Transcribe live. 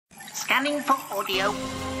Scanning for audio.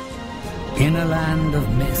 In a land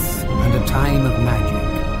of myth and a time of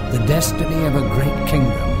magic, the destiny of a great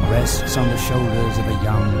kingdom rests on the shoulders of a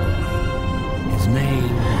young boy. His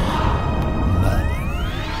name, Merlin.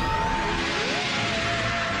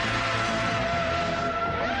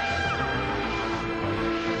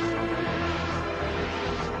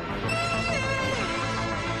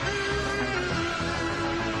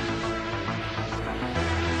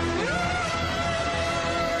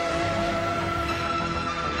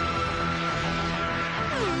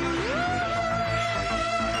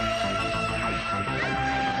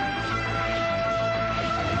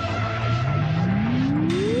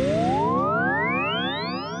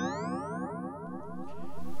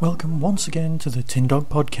 Welcome once again to the Tin Dog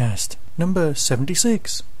Podcast, number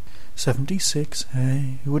 76. 76,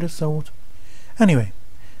 hey, who would have thought? Anyway,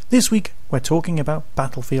 this week we're talking about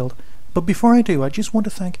Battlefield, but before I do, I just want to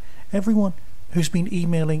thank everyone who's been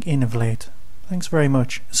emailing in of late. Thanks very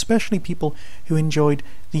much, especially people who enjoyed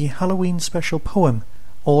the Halloween special poem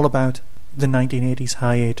all about the 1980s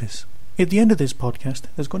hiatus. At the end of this podcast,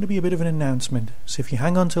 there's going to be a bit of an announcement, so if you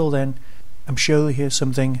hang on till then, I'm sure you'll hear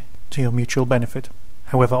something to your mutual benefit.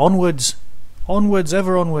 However, onwards,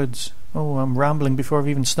 ever onwards. Oh, I'm rambling before I've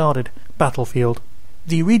even started. Battlefield.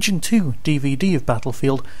 The Region 2 DVD of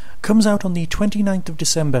Battlefield comes out on the 29th of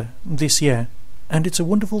December this year, and it's a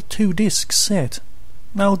wonderful 2-disc set.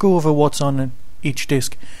 I'll go over what's on each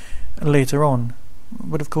disc later on,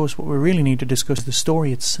 but of course what we really need to discuss is the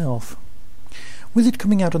story itself. With it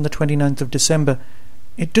coming out on the 29th of December,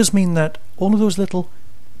 it does mean that all of those little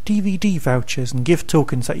DVD vouchers and gift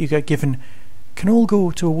tokens that you get given can all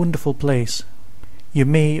go to a wonderful place. You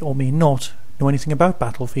may or may not know anything about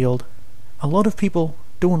Battlefield. A lot of people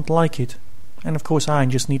don't like it, and of course I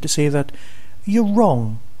just need to say that you're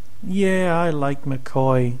wrong. Yeah, I like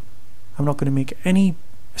McCoy. I'm not going to make any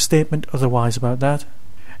statement otherwise about that.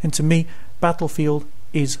 And to me, Battlefield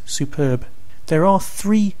is superb. There are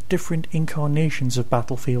 3 different incarnations of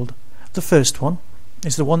Battlefield. The first one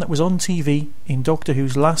is the one that was on TV in Doctor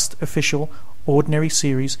Who's last official ordinary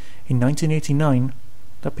series in 1989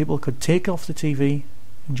 that people could take off the TV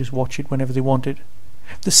and just watch it whenever they wanted.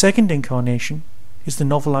 The second incarnation is the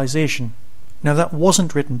novelisation. Now that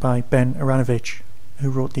wasn't written by Ben Aranovich,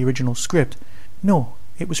 who wrote the original script. No,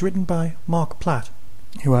 it was written by Mark Platt,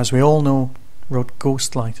 who, as we all know, wrote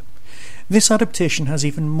Ghostlight. This adaptation has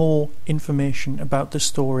even more information about the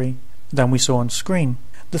story than we saw on screen.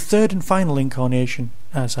 The third and final incarnation,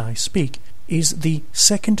 as I speak, is the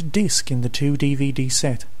second disc in the 2 DVD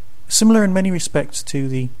set. Similar in many respects to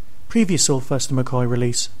the previous Sylvester McCoy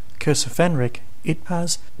release, Curse of Fenric, it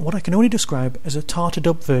has what I can only describe as a tarted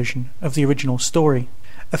up version of the original story.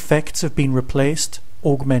 Effects have been replaced,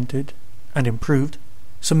 augmented and improved.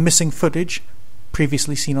 Some missing footage,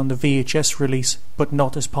 previously seen on the VHS release but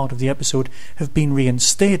not as part of the episode, have been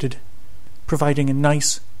reinstated, providing a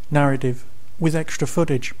nice narrative with extra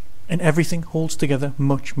footage. And everything holds together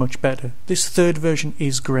much, much better. This third version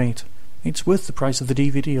is great. It's worth the price of the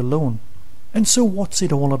DVD alone. And so what's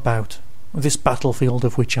it all about, this Battlefield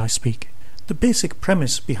of which I speak? The basic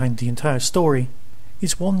premise behind the entire story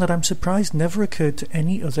is one that I'm surprised never occurred to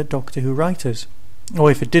any other Doctor Who writers, or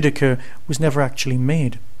if it did occur, was never actually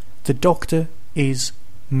made. The Doctor is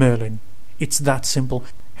Merlin. It's that simple,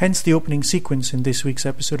 hence the opening sequence in this week's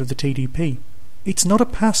episode of the TDP. It's not a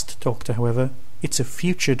past Doctor, however. It's a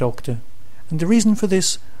future Doctor, and the reason for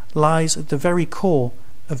this lies at the very core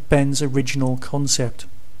of Ben's original concept.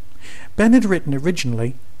 Ben had written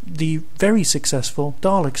originally the very successful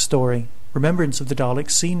Dalek story, Remembrance of the Daleks,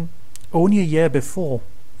 seen only a year before.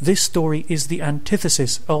 This story is the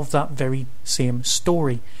antithesis of that very same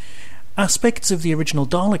story. Aspects of the original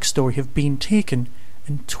Dalek story have been taken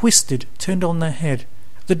and twisted, turned on their head.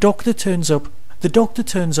 The Doctor turns up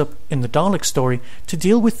in the Dalek story to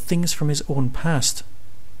deal with things from his own past.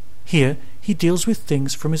 Here, he deals with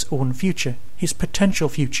things from his own future, his potential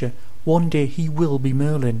future. One day he will be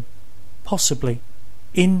Merlin. Possibly.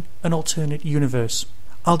 In an alternate universe.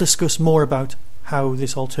 I'll discuss more about how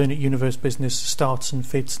this alternate universe business starts and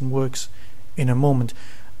fits and works in a moment.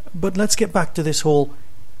 But let's get back to this whole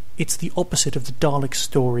it's the opposite of the Dalek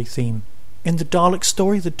story theme. In the Dalek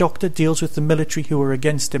story, the Doctor deals with the military who are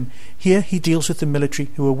against him. Here, he deals with the military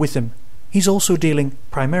who are with him. He's also dealing,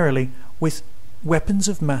 primarily, with weapons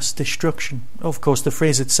of mass destruction. Of course, the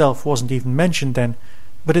phrase itself wasn't even mentioned then.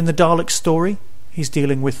 But in the Dalek story, he's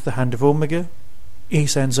dealing with the Hand of Omega. He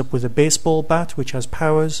ends up with a baseball bat, which has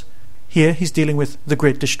powers. Here, he's dealing with the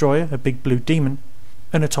Great Destroyer, a big blue demon.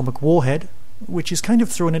 An atomic warhead, which is kind of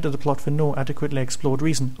thrown into the plot for no adequately explored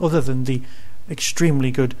reason, other than the extremely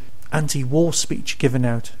good anti-war speech given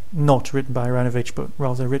out, not written by Aronovich, but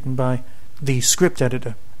rather written by the script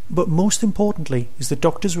editor. But most importantly is the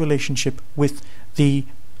Doctor's relationship with the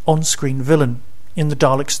on-screen villain. In the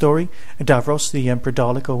Dalek story, Davros, the Emperor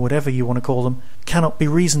Dalek, or whatever you want to call them, cannot be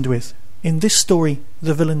reasoned with. In this story,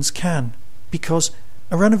 the villains can, because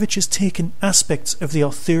Aronovich has taken aspects of the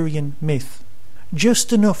Arthurian myth,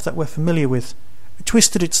 just enough that we're familiar with,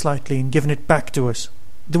 twisted it slightly and given it back to us.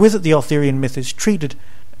 The way that the Arthurian myth is treated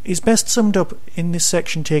is best summed up in this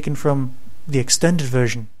section taken from the extended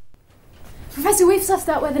version. Professor, we've sussed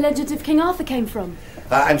out where the legend of King Arthur came from.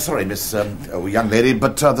 I'm sorry, Miss young lady,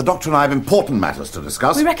 but the Doctor and I have important matters to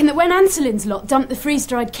discuss. We reckon that when Ancelyn's lot dumped the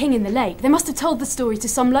freeze-dried king in the lake, they must have told the story to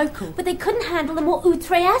some local. But they couldn't handle the more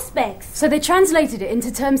outre aspects. So they translated it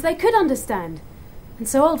into terms they could understand. And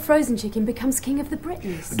so old frozen chicken becomes king of the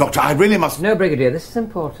Britons. Doctor, I really must... No, Brigadier, this is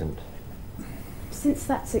important. Since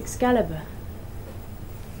that's Excalibur.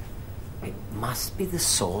 It must be the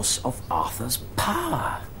source of Arthur's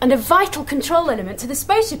power. And a vital control element to the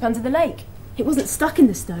spaceship under the lake. It wasn't stuck in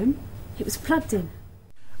the stone, it was plugged in.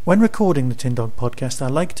 When recording the Tin Dog podcast, I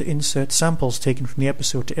like to insert samples taken from the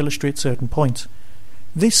episode to illustrate certain points.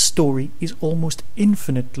 This story is almost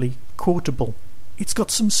infinitely quotable. It's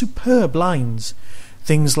got some superb lines.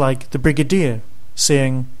 Things like the Brigadier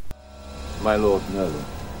saying, My Lord Merlin.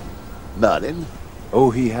 Merlin?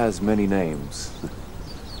 Oh, he has many names.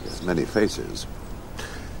 He has many faces.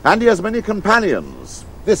 And he has many companions.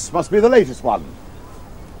 This must be the latest one.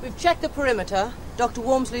 We've checked the perimeter. Dr.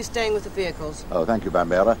 Wormsley's staying with the vehicles. Oh, thank you,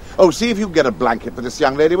 Bambera. Oh, see if you can get a blanket for this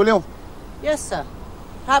young lady, will you? Yes, sir.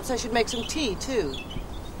 Perhaps I should make some tea, too.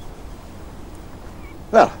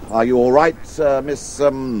 Well, are you all right, Miss,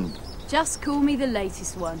 Just call me the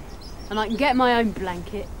latest one, and I can get my own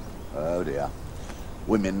blanket. Oh, dear.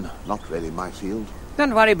 Women, not really my field.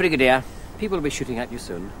 Don't worry, Brigadier. People will be shooting at you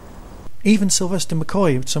soon. Even Sylvester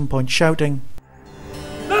McCoy at some point shouting,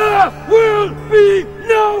 There will be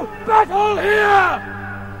no battle here!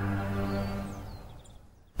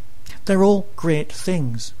 They're all great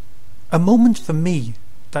things. A moment for me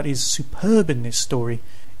that is superb in this story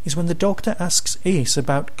is when the Doctor asks Ace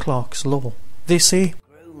about Clark's Law. They say,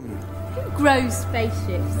 Who grows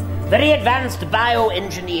spaceships? Very advanced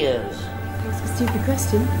bioengineers. That's a stupid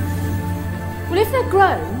question. Well, if they're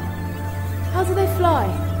grown, how do they fly?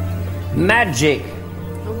 Magic.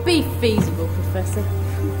 Oh, be feasible, Professor.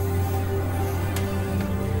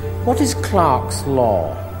 What is Clark's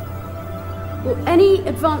Law? Well, any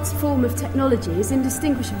advanced form of technology is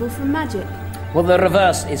indistinguishable from magic. Well, the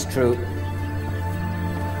reverse is true.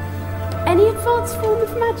 Any advanced form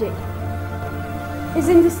of magic is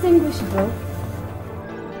indistinguishable.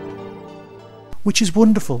 which is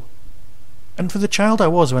wonderful. And for the child I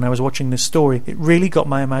was when I was watching this story, it really got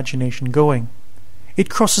my imagination going. It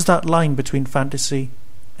crosses that line between fantasy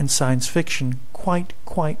and science fiction quite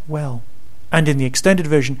well. And in the extended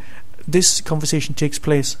version, this conversation takes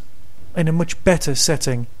place in a much better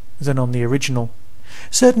setting than on the original.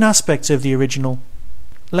 Certain aspects of the original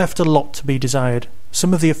left a lot to be desired.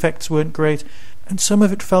 Some of the effects weren't great, and some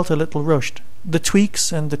of it felt a little rushed. The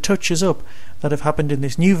tweaks and the touches up that have happened in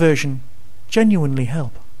this new version genuinely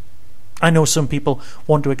help. I know some people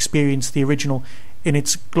want to experience the original in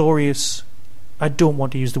its glorious... I don't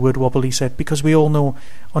want to use the word wobbly set, because we all know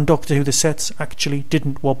on Doctor Who the sets actually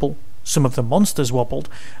didn't wobble. Some of the monsters wobbled,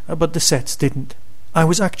 but the sets didn't. I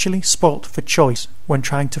was actually spoilt for choice when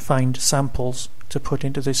trying to find samples to put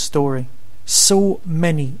into this story. So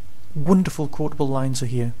many wonderful quotable lines are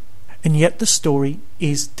here, and yet the story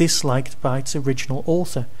is disliked by its original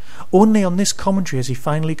author. Only on this commentary has he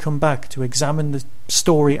finally come back to examine the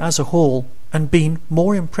story as a whole and been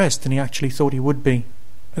more impressed than he actually thought he would be.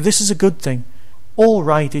 This is a good thing. All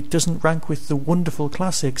right, it doesn't rank with the wonderful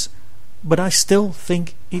classics, but I still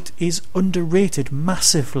think it is underrated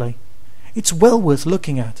massively. It's well worth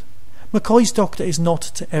looking at. McCoy's Doctor is not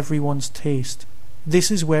to everyone's taste.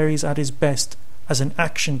 This is where he's at his best as an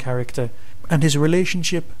action character, and his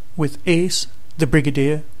relationship with Ace, the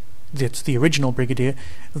Brigadier, that's the original Brigadier,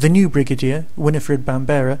 the new Brigadier, Winifred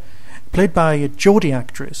Bambera, played by a Geordie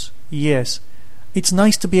actress. Yes, it's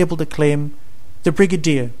nice to be able to claim the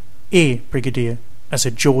Brigadier, a Brigadier, as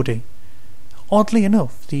a Geordie. Oddly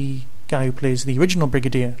enough, the guy who plays the original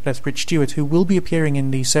Brigadier, Lethbridge-Stewart, who will be appearing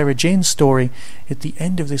in the Sarah Jane story at the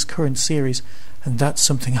end of this current series, and that's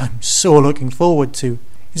something I'm so looking forward to,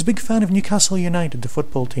 is a big fan of Newcastle United, the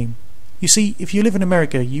football team. You see, if you live in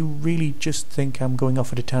America, you really just think I'm going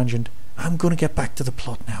off at a tangent. I'm going to get back to the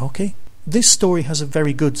plot now, okay? This story has a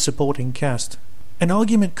very good supporting cast. An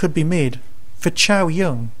argument could be made for Chow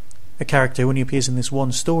Yun, a character who only appears in this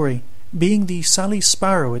one story, being the Sally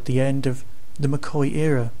Sparrow at the end of the McCoy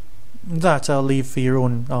era. That I'll leave for your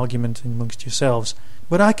own argument amongst yourselves,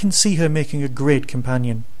 but I can see her making a great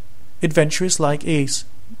companion. Adventurous like Ace,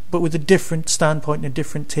 but with a different standpoint and a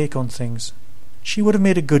different take on things. She would have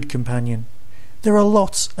made a good companion. There are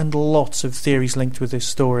lots and lots of theories linked with this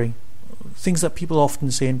story, things that people often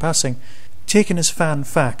say in passing. Taken as fan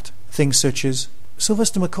fact, things such as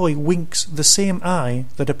Sylvester McCoy winks the same eye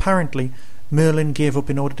that apparently Merlin gave up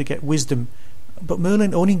in order to get wisdom, but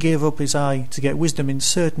Merlin only gave up his eye to get wisdom in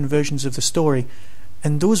certain versions of the story,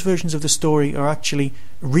 and those versions of the story are actually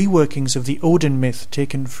reworkings of the Odin myth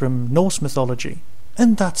taken from Norse mythology.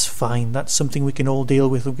 And that's fine, that's something we can all deal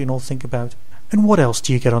with, we can all think about. And what else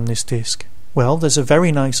do you get on this disc? Well, there's a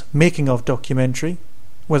very nice making-of documentary,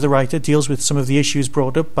 where the writer deals with some of the issues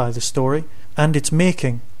brought up by the story, and its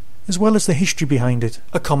making, as well as the history behind it.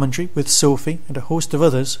 A commentary with Sophie and a host of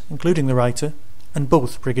others, including the writer, and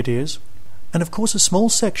both Brigadiers. And of course a small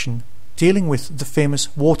section dealing with the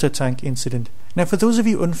famous water tank incident. Now, for those of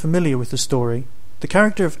you unfamiliar with the story, the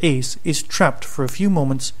character of Ace is trapped for a few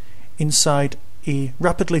moments inside a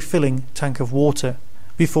rapidly filling tank of water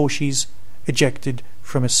before she's ejected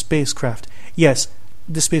from a spacecraft. Yes,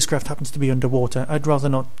 the spacecraft happens to be underwater. I'd rather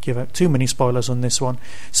not give out too many spoilers on this one.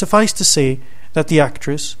 Suffice to say that the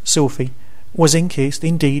actress, Sophie, was encased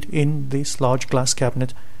indeed in this large glass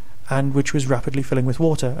cabinet, and which was rapidly filling with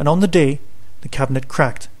water, and on the day the cabinet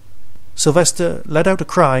cracked. Sylvester let out a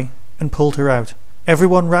cry and pulled her out.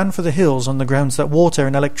 Everyone ran for the hills on the grounds that water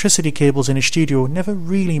and electricity cables in a studio never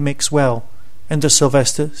really mix well, and thus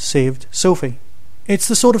Sylvester saved Sophie. It's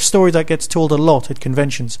the sort of story that gets told a lot at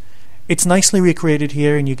conventions. It's nicely recreated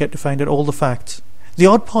here, and you get to find out all the facts. The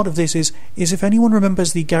odd part of this is if anyone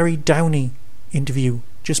remembers the Gary Downey interview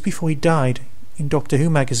just before he died in Doctor Who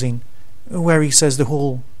magazine, where he says the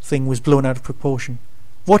whole thing was blown out of proportion.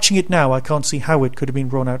 Watching it now, I can't see how it could have been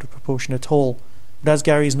blown out of proportion at all. But as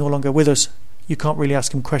Gary is no longer with us, you can't really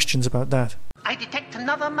ask him questions about that. I detect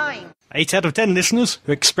another mind. 8 out of 10 listeners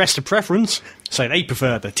who expressed a preference say they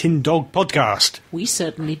prefer the Tin Dog podcast. We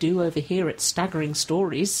certainly do over here at Staggering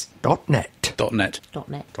Stories. .net. .net.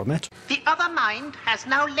 The other mind has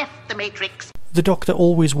now left the Matrix. The Doctor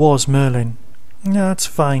always was Merlin. That's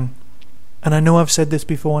fine. And I know I've said this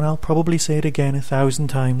before, and I'll probably say it again 1,000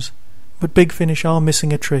 times. But Big Finish are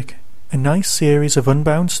missing a trick. A nice series of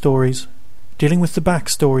unbound stories dealing with the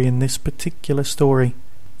backstory in this particular story.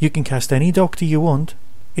 You can cast any Doctor you want.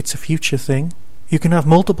 It's a future thing. You can have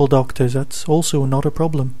multiple Doctors. That's also not a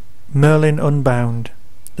problem. Merlin Unbound.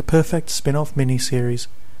 The perfect spin-off miniseries.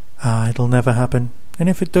 It'll never happen. And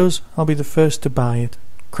if it does, I'll be the first to buy it.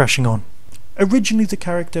 Crashing on. Originally the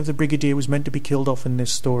character of the Brigadier was meant to be killed off in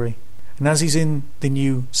this story. And as he's in the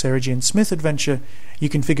new Sarah Jane Smith adventure, you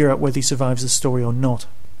can figure out whether he survives the story or not.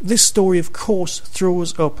 This story, of course,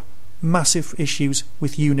 throws up massive issues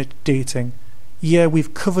with unit dating. Yeah,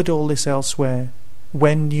 we've covered all this elsewhere.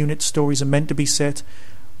 When unit stories are meant to be set,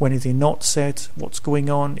 when are they not set, what's going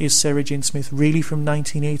on, is Sarah Jane Smith really from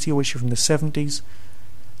 1980 or is she from the 70s?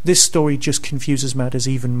 This story just confuses matters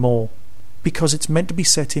even more, because it's meant to be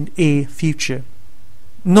set in a future.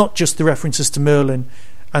 Not just the references to Merlin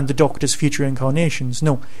and the Doctor's future incarnations.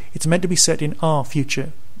 No, it's meant to be set in our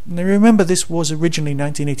future. Now remember, this was originally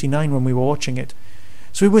 1989 when we were watching it,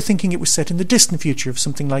 so we were thinking it was set in the distant future of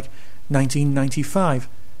something like 1995,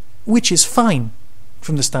 which is fine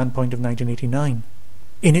from the standpoint of 1989.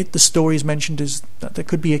 In it, the story is mentioned as that there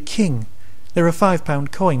could be a king. There are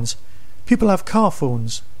 £5 coins. People have car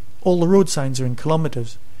phones. All the road signs are in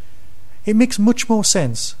kilometres. It makes much more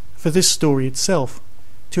sense for this story itself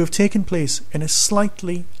to have taken place in a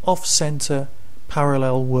slightly off-centre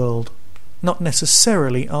parallel world, not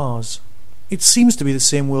necessarily ours. It seems to be the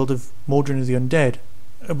same world of Mordred of the Undead,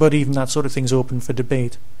 but even that sort of thing's open for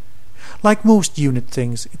debate. Like most unit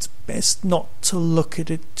things, it's best not to look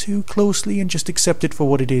at it too closely and just accept it for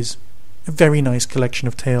what it is. A very nice collection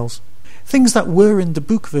of tales. Things that were in the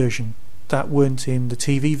book version, that weren't in the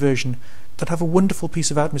TV version, that have a wonderful piece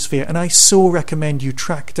of atmosphere, and I so recommend you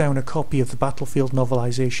track down a copy of the Battlefield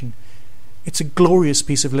novelisation. It's a glorious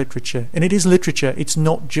piece of literature, and it is literature, it's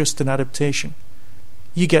not just an adaptation.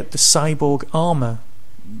 You get the cyborg armour,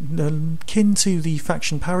 akin to the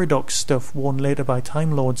Faction Paradox stuff worn later by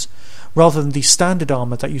Time Lords, rather than the standard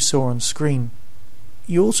armour that you saw on screen.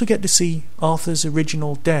 You also get to see Arthur's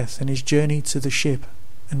original death and his journey to the ship,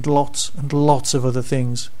 and lots of other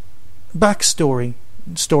things. Backstory,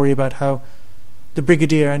 story about how the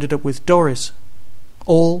Brigadier ended up with Doris,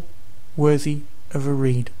 all worthy of a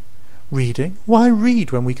read. Reading? Why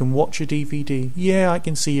read when we can watch a DVD? Yeah, I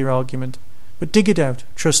can see your argument, but dig it out,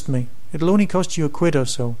 trust me, it'll only cost you £1 or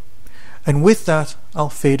so. And with that, I'll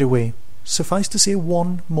fade away. Suffice to say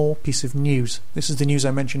one more piece of news. This is the news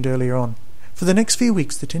I mentioned earlier on. For the next few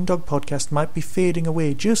weeks, the Tin Dog podcast might be fading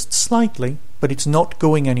away just slightly, but it's not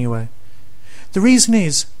going anywhere. The reason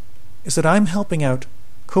is that I'm helping out,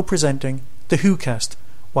 co-presenting the Who cast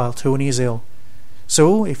while Tony is ill.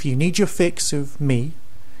 So, if you need your fix of me,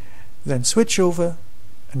 then switch over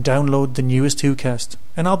and download the newest Who cast,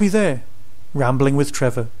 and I'll be there, rambling with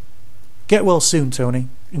Trevor. Get well soon, Tony,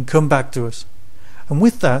 and come back to us. And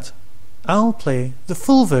with that, I'll play the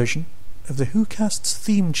full version of the Who cast's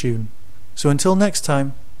theme tune. So until next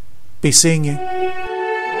time, be seeing you.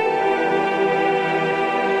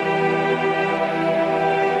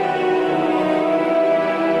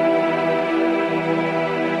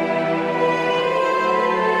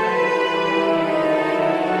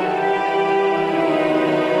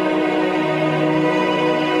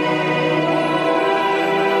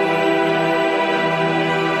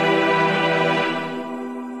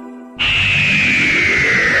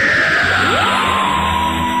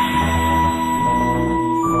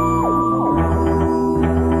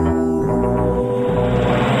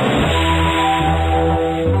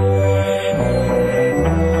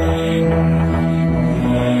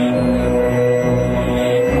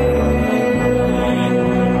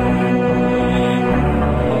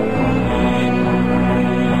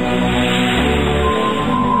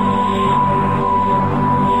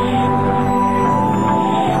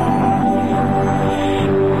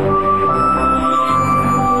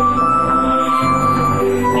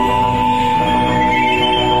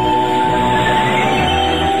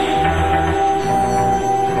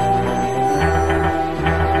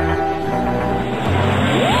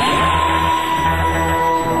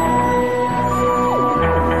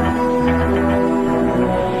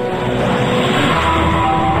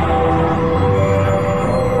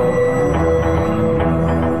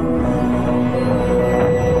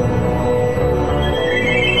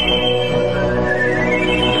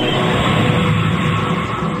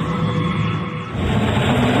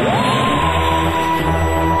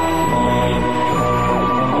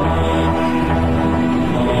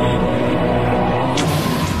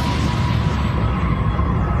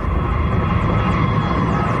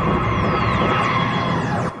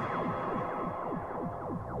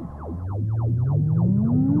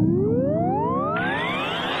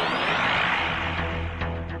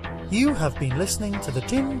 You have been listening to the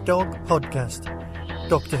Tin Dog Podcast.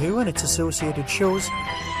 Doctor Who and its associated shows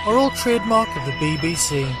are all trademark of the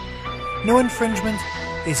BBC. No infringement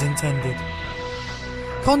is intended.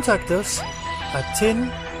 Contact us at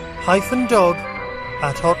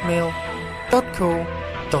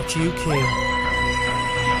tin-dog@hotmail.co.uk.